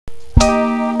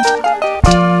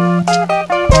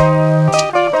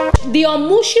The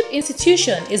Omuship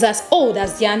institution is as old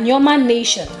as the Anyoma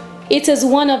nation. It is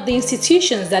one of the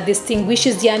institutions that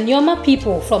distinguishes the Anyoma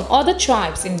people from other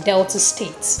tribes in Delta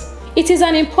states. It is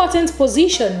an important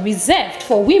position reserved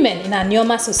for women in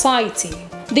Anyoma society.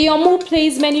 The Omu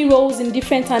plays many roles in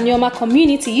different Anyoma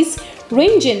communities,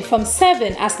 ranging from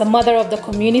serving as the mother of the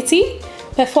community,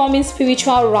 performing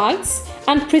spiritual rites,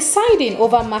 and presiding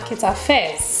over market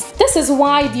affairs. This is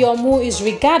why the Omu is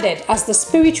regarded as the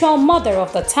spiritual mother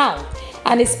of the town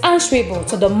and is answerable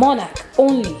to the monarch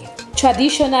only.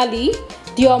 Traditionally,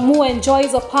 the Omu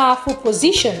enjoys a powerful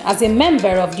position as a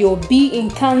member of the Obi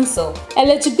in council.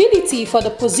 Eligibility for the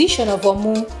position of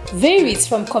Omu varies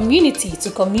from community to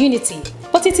community,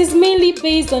 but it is mainly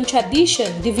based on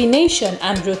tradition, divination,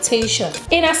 and rotation.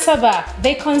 In Asaba,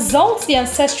 they consult the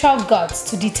ancestral gods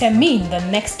to determine the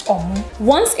next Omu.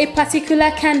 Once a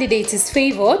particular candidate is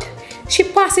favored, she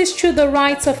passes through the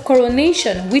rites of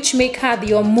coronation, which make her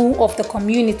the Omu of the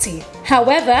community.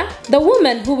 However, the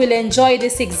woman who will enjoy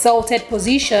this exalted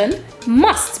position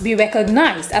must be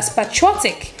recognized as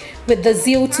patriotic, with the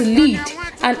zeal to lead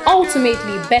and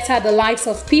ultimately better the lives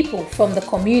of people from the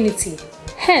community.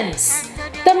 Hence,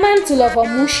 the mantle of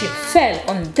Omuship fell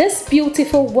on this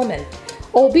beautiful woman,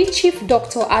 Obi Chief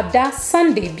Dr. Ada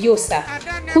Sunday Biosah,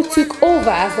 who took over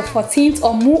as the 14th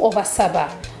Omu of Asaba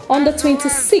on the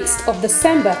 26th of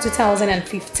December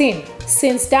 2015.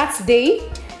 Since that day,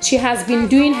 she has been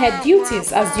doing her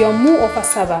duties as the Omu of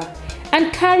Asaba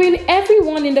and carrying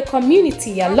everyone in the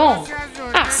community along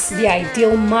as the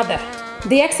ideal mother.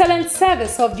 The excellent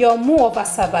service of the Omu of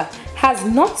Asaba has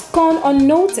not gone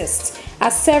unnoticed,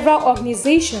 as several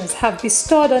organizations have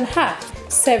bestowed on her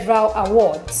several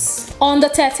awards. On the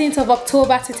 13th of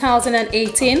October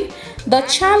 2018, the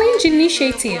Challenge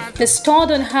Initiative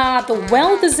bestowed on her the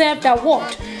well-deserved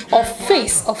award of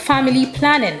Face of Family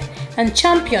Planning and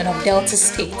Champion of Delta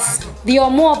States. The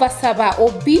Omu of Asaba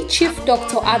Obi Chief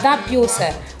Dr. Ada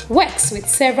Biosah works with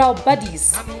several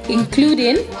bodies,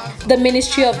 including the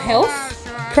Ministry of Health,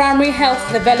 Primary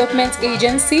Health Development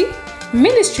Agency,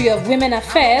 Ministry of Women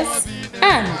Affairs,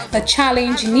 and the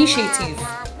Challenge Initiative.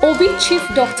 Obi Chief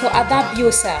Dr. Ada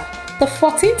Biosah, the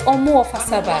 14th Omu of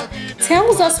Asaba,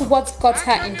 tells us what got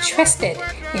her interested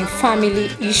in family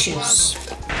issues.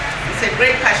 It's a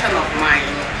great passion of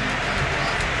mine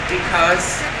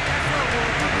because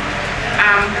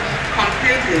I'm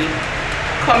completely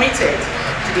committed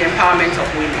to the empowerment of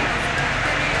women.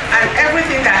 And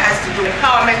everything that has to do with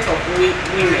empowerment of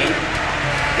women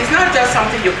is not just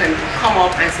something you can come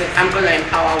up and say, I'm going to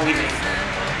empower women.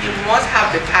 You must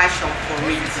have the passion for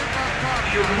it.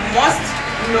 You must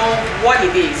know what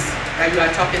it is that you are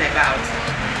talking about.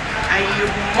 And you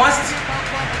must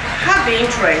have the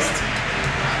interest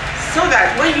so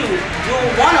that when you do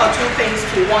one or two things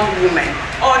to one woman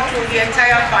or to the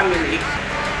entire family,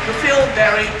 you feel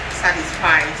very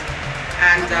satisfied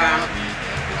and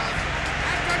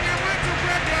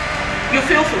you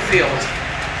feel fulfilled.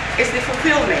 It's the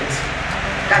fulfillment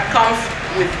that comes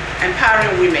with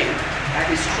empowering women that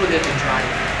is truly the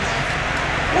drive.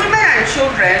 Women and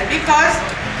children, because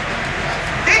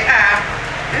they are,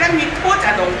 let me quote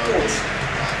and unquote,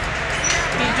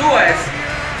 the doers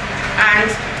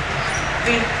and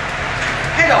the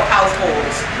head of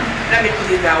households. Let me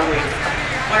put it that way.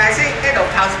 When I say head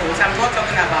of households, I'm not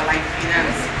talking about like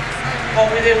finance, but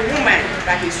with a woman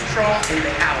that is strong in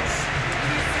the house.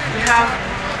 We have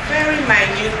very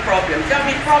minute problems. There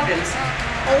will be problems,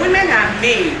 but women are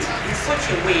made in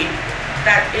such a way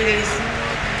that it is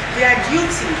their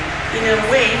duty, in a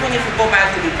way, even if we go back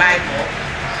to the Bible,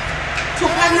 to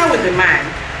partner with the man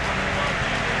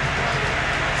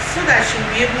so that she'll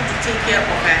be able to take care of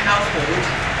her household,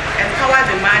 empower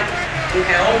the man in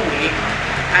her own way,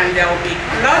 and there will be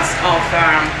lots of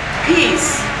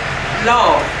peace,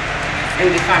 love in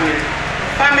the family.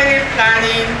 Family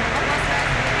planning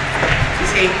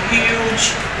is a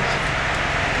huge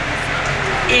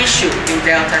issue in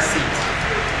Delta State,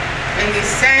 in the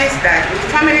sense that with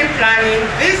family planning,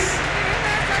 these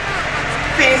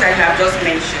things that you have just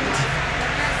mentioned,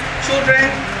 children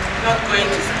not going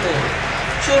to school,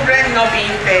 children not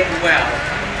being fed well,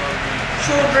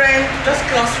 children just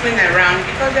clustering around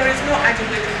because there is no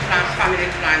adequate family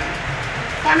planning.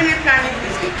 Family planning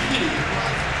is the key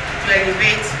to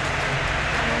elevate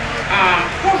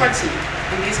poverty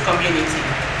in this community.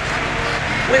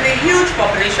 With a huge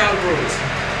population growth,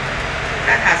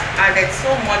 that has added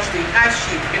so much to the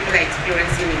hardship people are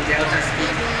experiencing in Delta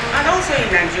State and also in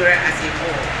Nigeria as a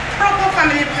whole. Proper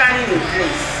family planning in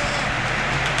place.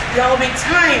 There will be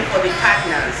time for the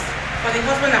partners, for the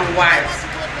husband and wives,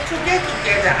 to get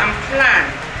together and plan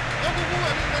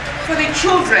for the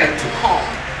children to come.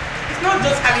 It's not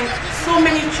just having so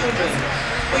many children,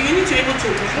 but you need to be able to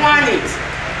plan it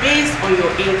based on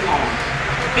your income,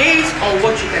 based on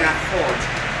what you can afford,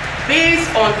 based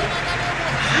on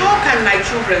how can my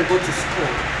children go to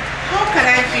school, how can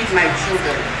I feed my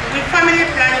children. With family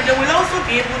planning, they will also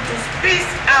be able to space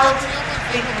out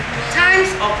the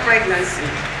times of pregnancy.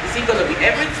 Is it going to be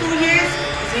every 2 years?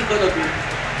 Is it going to be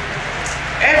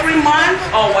every month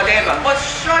or whatever? But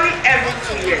surely every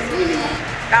 2 years minimum.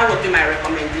 That would be my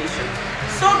recommendation.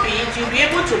 So be it, you'll be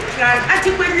able to plan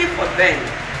adequately for them.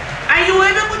 And you will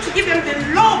be able to give them the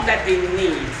love that they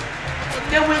need.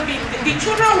 The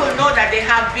children will know that they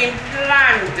have been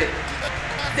planned.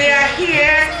 They are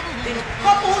here, the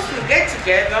couples will get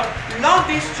together, love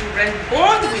these children,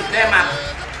 bond with them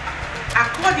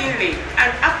accordingly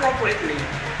and appropriately.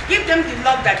 Give them the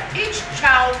love that each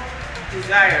child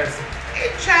desires.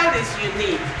 Each child is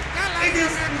unique.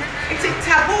 It's a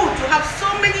taboo to have so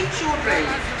many children.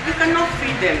 You cannot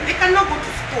feed them. They cannot go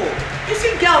to school. You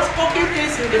see girls hawking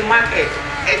things in the market.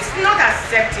 It's not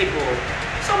acceptable.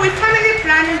 So with family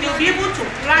planning, you'll be able to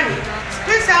plan it,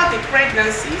 space out the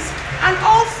pregnancies, and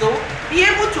also be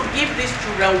able to give these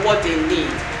children what they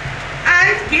need.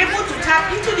 And be able to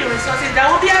tap into the resources that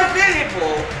will be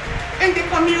available in the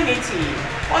community.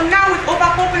 But now with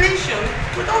overpopulation,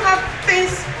 we don't have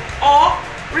things or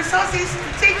resources to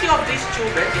take care of these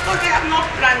children because they have not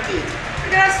planned it.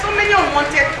 There are so many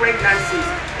unwanted pregnancies.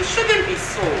 It shouldn't be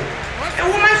so. A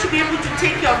woman should be able to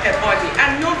take care of her body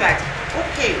and know that,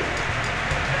 okay,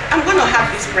 I'm going to have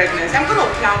this pregnancy. I'm going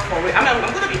to plan for it. I'm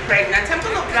going to be pregnant. I'm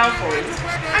going to plan for it.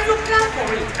 And you plan for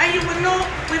it. And you will know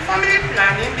with family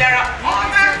planning, there are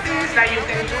other things that you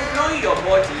can do, know your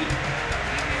body.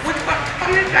 With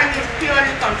family planning is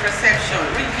purely contraception,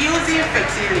 reducing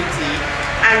fertility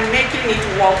and making it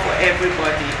work for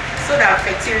everybody so that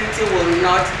fertility will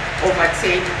not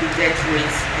overtake the death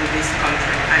rates in this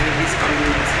country and in this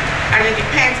community. And it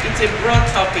depends, it's a broad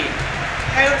topic.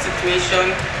 Health situation,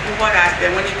 in what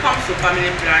aspect? When it comes to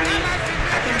family planning,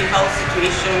 I think the health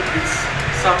situation is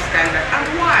substandard. And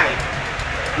why?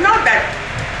 Not that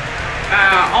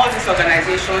all these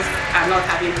organizations are not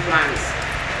having plans,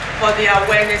 but the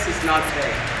awareness is not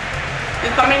there.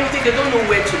 The community, they don't know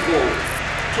where to go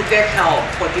to get help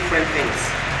for different things.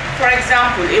 For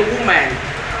example, a woman,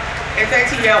 a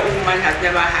 30-year-old woman has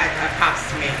never had a pap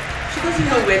smear. She doesn't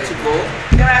know where to go.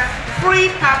 There are free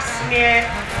pap smear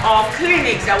or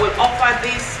clinics that will offer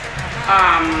these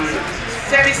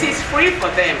services free for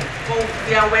them, but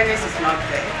the awareness is not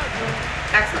there.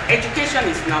 Education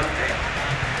is not there.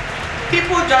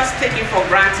 People just take it for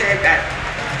granted that,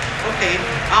 okay,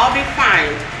 I'll be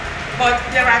fine. But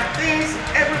there are things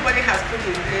everybody has put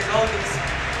in place, all these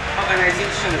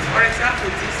organizations, for example,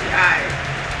 DCI,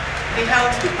 the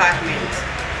health department,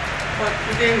 but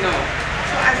do they know?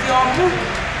 So as the Omu,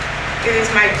 it is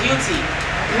my duty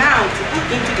now to put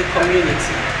into the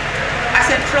community as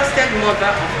a trusted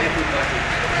mother of everybody.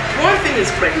 One thing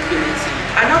is credibility,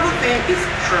 another thing is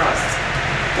trust.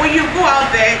 When you go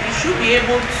out there, you should be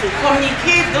able to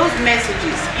communicate those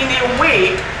messages in a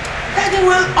way that they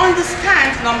will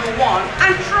understand, number one,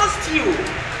 and trust you.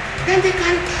 Then they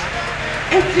can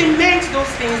implement those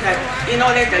things that in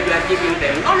knowledge that you are giving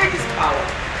them. Knowledge is power.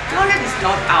 Knowledge is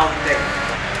not out there.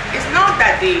 It's not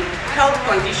that the health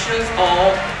conditions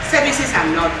or services are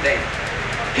not there.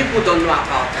 People don't know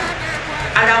about them.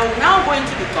 And I will now go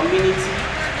into the community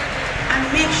and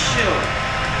make sure,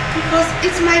 because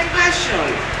it's my passion.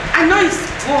 I know it's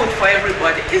good for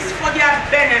everybody. It's for their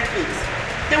benefits.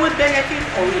 They will benefit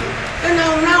from it. Then I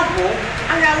will now go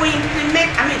and I will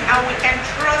implement, I will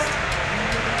entrust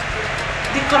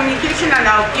the communication and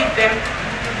I'll give them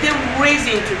the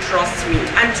reason to trust me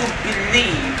and to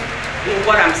believe in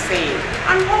what I'm saying.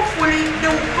 And hopefully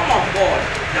they will come on board.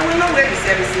 They will know where the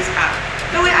services are.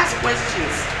 They will ask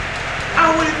questions. I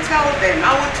will tell them,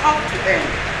 I will talk to them.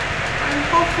 And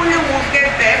hopefully we'll get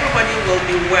there. Everybody will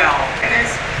be well. And as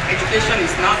education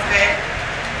is not there,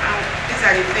 these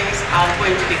are the things I'll go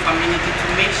into the community to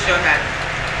make sure that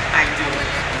I do.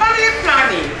 Family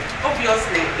planning,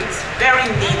 obviously, it's very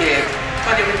needed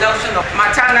for the reduction of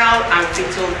maternal and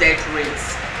fetal death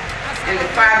rates. And the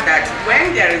fact that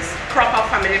when there is proper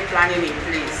family planning in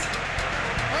place,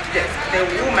 the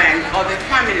woman or the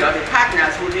family or the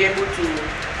partners will be able to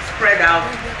spread out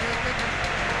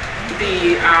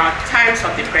the times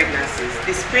of the pregnancies,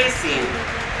 the spacing,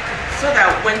 so that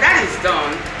when that is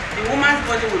done, the woman's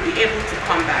body will be able to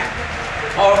come back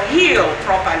or heal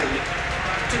properly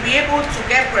to be able to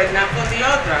get pregnant for the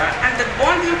other, and the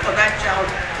bonding for that child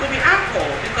will be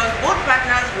ample because both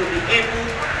partners will be able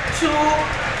to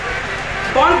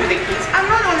bond with the kids, and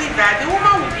not only that, the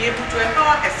woman will be able to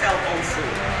empower herself also.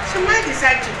 She might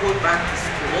decide to go back to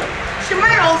school. She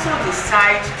might also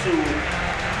decide to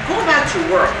go back to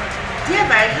work,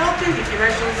 thereby helping the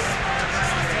financial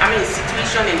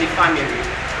situation in the family.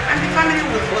 And the family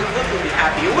will be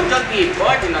happy. It won't just be a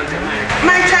burden on the man.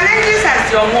 My challenges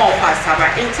as the Omu Of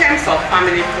Asaba in terms of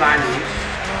family planning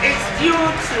is due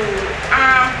to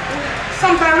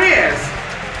some barriers.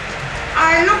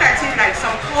 I look at it like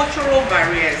some cultural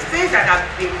barriers, things that have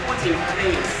been put in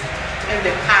place in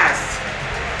the past.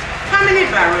 Family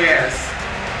barriers.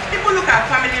 People look at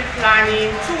family planning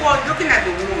towards looking at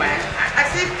the woman as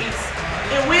if it's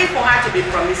a way for her to be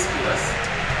promiscuous.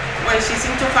 When she's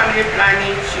into family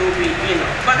planning, she'll be,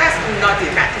 but that's not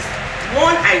it. That is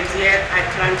one idea I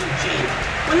plan to change.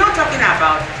 We're not talking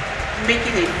about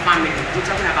making a family, we're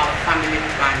talking about family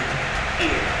planning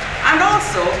here. And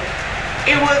also,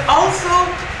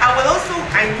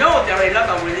 I know there are a lot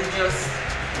of religious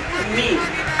myths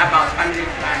about family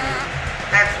planning.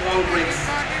 That's one great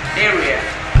area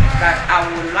that I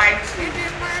would like to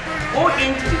go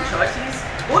into the churches,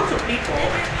 go to people,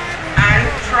 and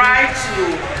try to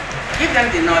give them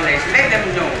the knowledge, let them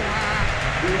know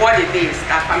what it is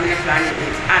that family planning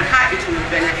is and how it will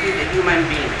benefit the human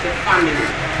being, the family,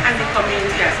 and the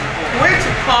community as a whole. The way to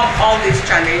curb all these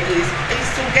challenges is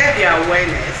to get the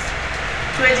awareness,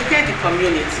 to educate the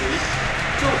community,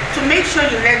 to make sure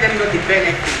you let them know the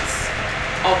benefits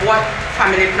of what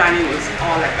family planning is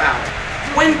all about.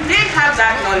 When they have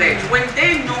that knowledge, when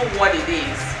they know what it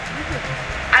is,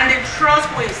 and they trust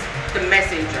who is the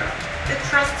messenger, they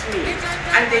trust me,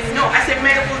 and they know, as a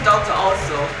medical doctor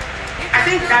also, I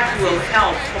think that will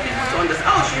help for people to understand,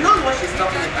 oh, she knows what she's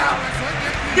talking about.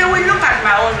 They will look at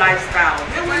my own lifestyle,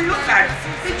 they will look at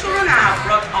the children I have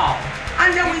brought up,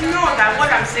 and they will know that what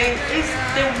I'm saying is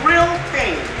the real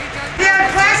thing. The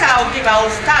advice I will give, I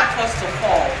will start first of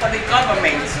all for the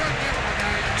government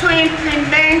to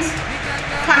implement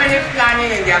family planning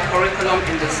in their curriculum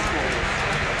in the school.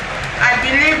 I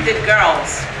believe the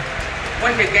girls,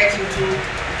 when they get into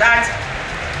that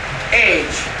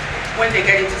age, when they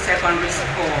get into secondary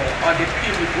school or the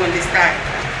puberty, when they start,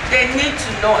 they need to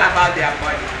know about their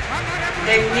body.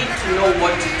 They need to know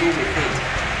what to do with it.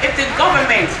 If the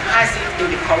government has it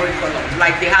in the curriculum,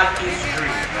 like they have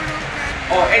history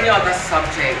or any other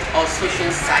subject or social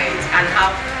science, and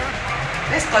have,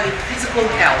 let's call it physical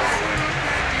health,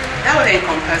 that will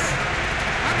encompass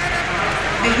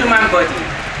the human body.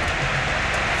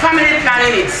 Family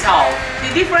planning itself, the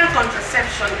different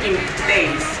contraception in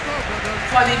place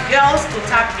for the girls to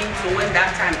tap into when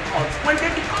that time comes. When they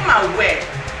become aware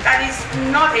that it's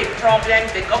not a problem,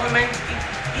 the government,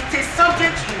 it's a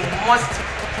subject you must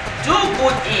do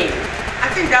good in, I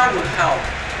think that would help.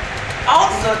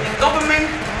 Also, the government,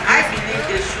 I believe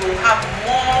they should have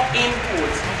more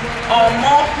input or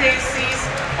more places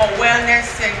or wellness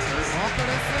centers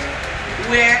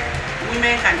where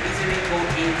women can easily go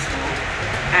into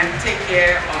and take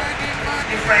care of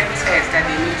different tests that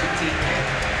they need to take care.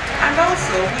 And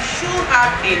also, we should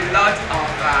have a lot of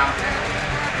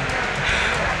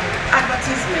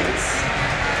advertisements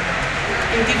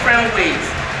in different ways.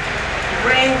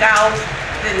 Bring out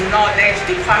the knowledge,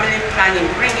 the family planning,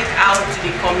 bring it out to the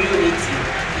community.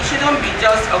 It shouldn't be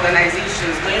just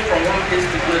organizations going from one place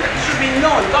to the other. It should be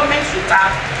known. Government should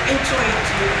tap into it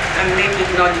too and make it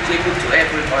knowledgeable to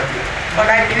everybody. But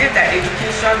I believe that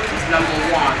education is number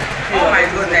one. Oh my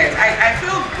goodness, I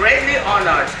feel greatly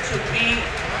honored to be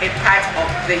a part of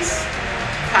this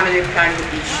family planning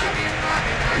issue.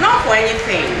 Not for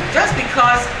anything, just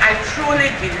because I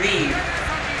truly believe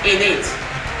in it.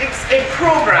 It's a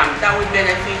program that will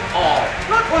benefit all,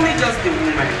 not only just the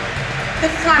women, the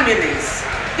families,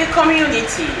 the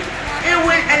community. It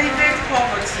will elevate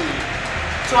poverty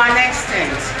to an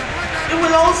extent. It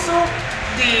will also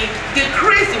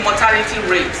decrease the mortality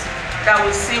rate that we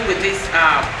see with these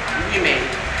women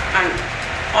and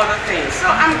other things. So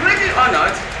I'm really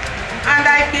honored and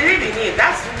I believe in it.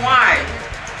 That's why,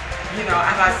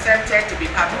 I've accepted to be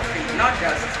part of it, not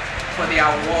just for the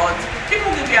awards. People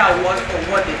give you awards for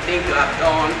what they think you have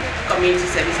done, community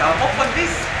service, but for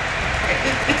this,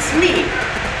 it's me.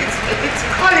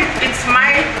 It's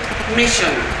my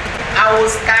mission. I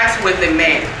will start with the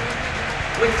men.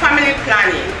 With family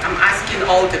planning, I'm asking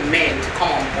all the men to come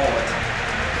on board.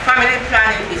 Family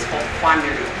planning is for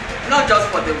family, not just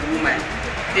for the woman.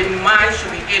 The man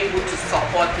should be able to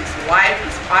support his wife,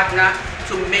 his partner,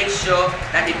 to make sure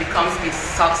that it becomes a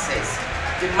success.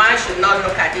 The man should not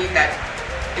look at it that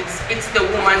it's the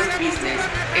woman's business,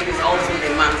 it is also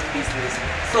the man's business.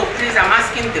 So please, I'm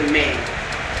asking the men,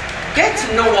 get to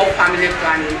know what family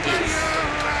planning is.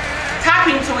 Tap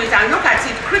it and look at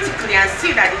it critically and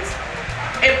see that it's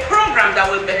a program that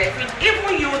will benefit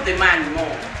even you, the man,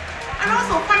 more. And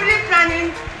also, family planning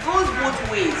goes both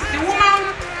ways. The woman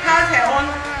has her own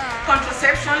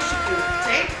contraception she can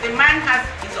take. The man has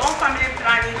his own family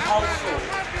planning also.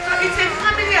 So it's a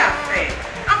family affair.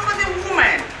 And for the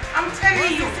woman, I'm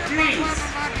telling you, please,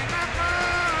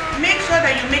 make sure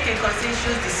that you make a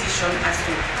conscientious decision as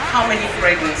to how many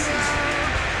pregnancies.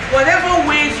 Whatever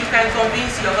ways you can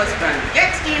convince your husband,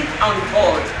 get him on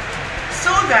board so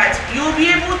that you'll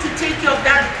be able to take care of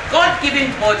that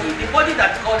God-given body, the body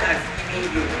that God has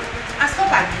given you, and stop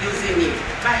abusing it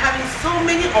by having so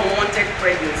many unwanted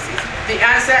pregnancies. The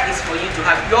answer is for you to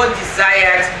have your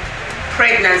desired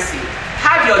pregnancy,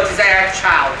 have your desired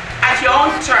child at your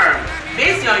own term,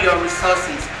 based on your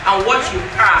resources and what you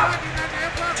have,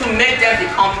 to make them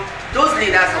become those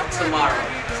leaders of tomorrow.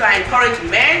 So I encourage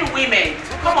men, women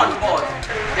to come on board.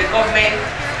 The government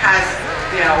has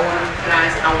their own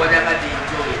plans and whatever they're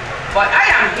doing. But I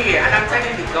am here and I'm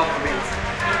telling the government,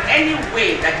 in any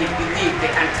way that they believe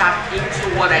they can tap into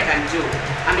what I can do.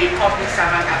 I'm a public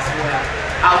servant as well.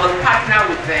 I will partner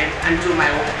with them and do my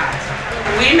own part.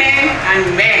 Women and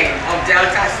men of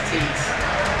Delta State,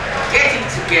 get it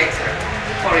together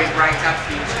for a brighter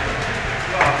future.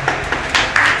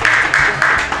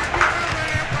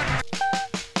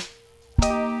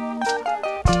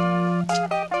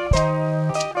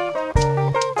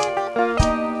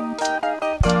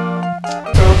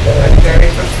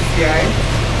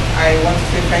 I want to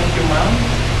say thank you, ma'am,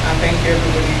 and thank you,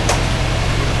 everybody.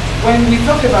 When we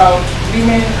talk about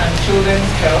women and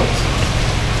children's health,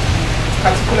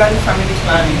 particularly family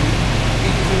planning,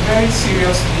 it is a very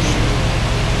serious issue.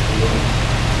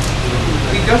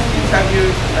 We just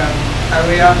interviewed Her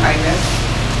Royal Highness,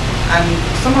 and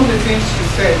some of the things she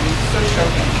said is so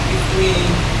shocking. If we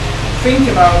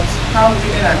think about how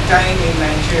women are dying in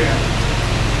Nigeria,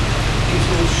 it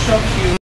will shock you.